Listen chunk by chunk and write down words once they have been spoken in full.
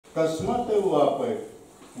косматой лапой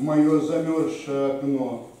в мое замерзшее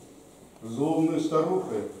окно. Злобной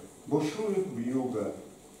старухой бушует вьюга,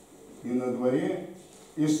 и на дворе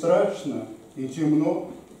и страшно, и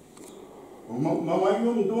темно. На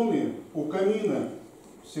моем доме у камина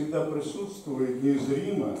всегда присутствует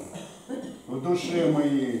незримо в душе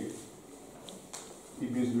моей и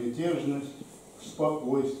безмятежность,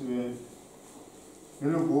 спокойствие, и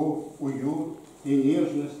любовь, уют и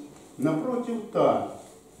нежность. Напротив, та,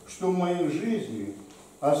 что в моей жизни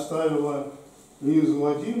оставила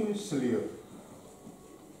неизгладимый след.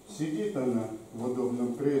 Сидит она в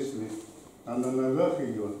удобном кресле, а на ногах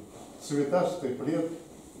ее цветастый плед.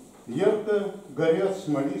 Ярко горят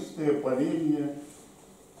смолистые поленья,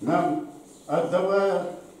 нам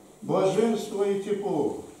отдавая блаженство и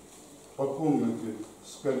тепло. По комнате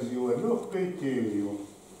скользила легкой тенью,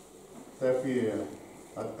 топея,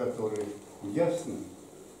 от которой ясно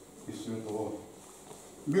и светло.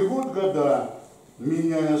 Бегут года,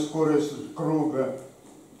 меняя скорость круга,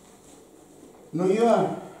 но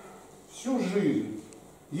я всю жизнь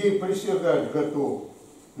ей присягать готов.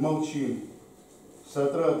 Молчим, с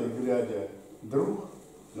отрадой глядя друг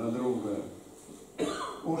на друга.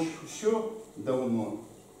 Уж все давно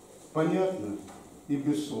понятно и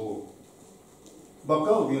без слов.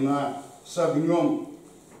 Бокал вина с огнем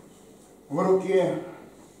в руке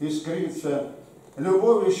искрится,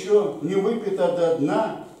 любовь еще не выпита до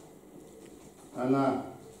дна. Она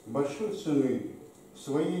большой цены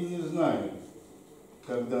своей не знает,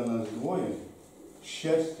 когда нас двое,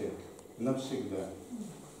 счастье навсегда.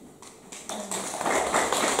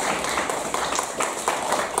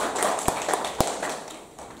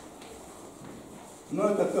 Но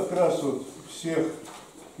это как раз вот всех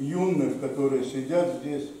юных, которые сидят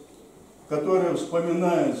здесь, которые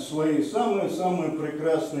вспоминают свои самые-самые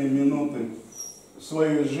прекрасные минуты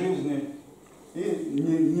своей жизни и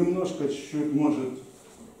немножко чуть-чуть может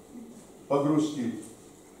погрустить.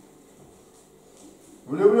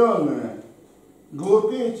 Влюбленные,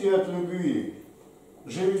 глупейте от любви,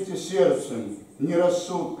 живите сердцем, не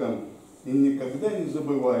рассудком, и никогда не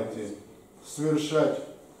забывайте совершать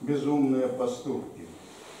безумные поступки,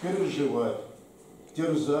 переживать,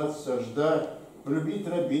 терзаться, ждать, любить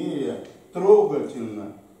робея,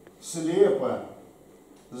 трогательно, слепо,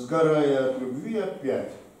 сгорая от любви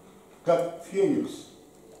опять, как феникс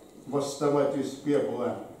восставать из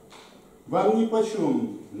пепла. Вам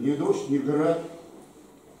нипочем ни дождь, ни град,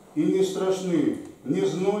 и не страшны ни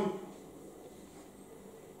зной,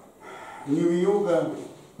 ни вьюга,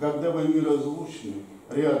 когда вы неразлучны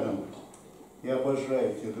рядом и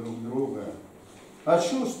обожаете друг друга. А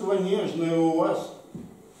чувства нежные у вас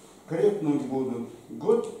крепнуть будут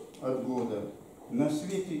год от года. На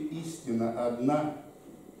свете истина одна,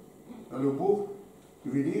 любовь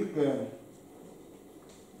великое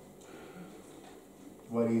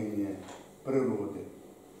творение природы.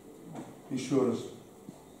 Еще раз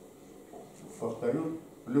повторю,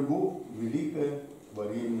 любовь великое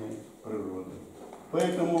творение природы.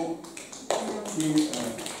 Поэтому и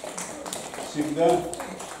всегда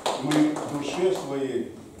мы в душе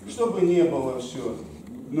своей, чтобы не было все,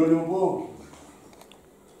 но любовь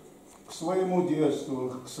к своему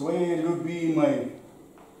детству, к своей любимой,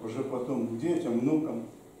 уже потом к детям, внукам,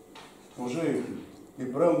 уже и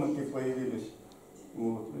правнуки появились.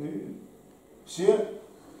 Вот. И все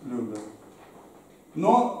любят.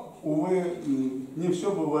 Но, увы, не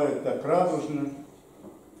все бывает так радужно.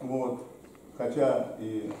 Вот. Хотя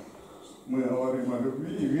и мы говорим о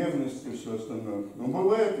любви, и верности, и все остальное. Но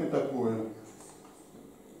бывает и такое.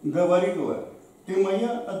 Говорила, ты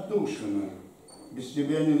моя отдушина, без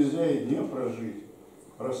тебя нельзя и дня прожить.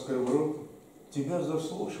 Раскрыв рот, тебя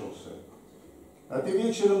заслушался. А ты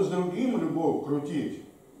вечером с другим любовь крутить,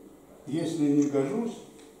 если не гожусь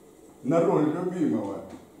на роль любимого,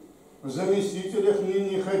 в заместителях мне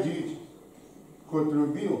не ходить. Хоть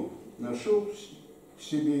любил, нашел в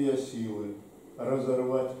себе я силы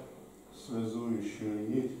разорвать связующую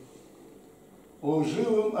нить.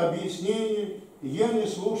 Лживым объяснением я не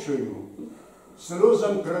слушаю,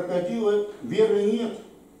 слезам крокодила веры нет.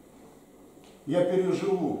 Я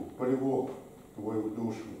переживу, полюбовь твою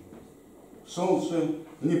душу. Солнце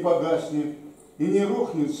не погаснет и не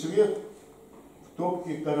рухнет свет в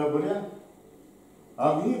топке корабля.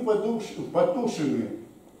 Огни потушены,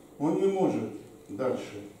 он не может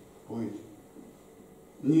дальше плыть.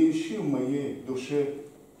 Не ищи в моей душе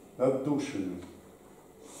отдушины.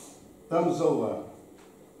 Там зола,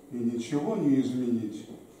 и ничего не изменить.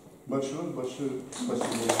 Большое спасибо.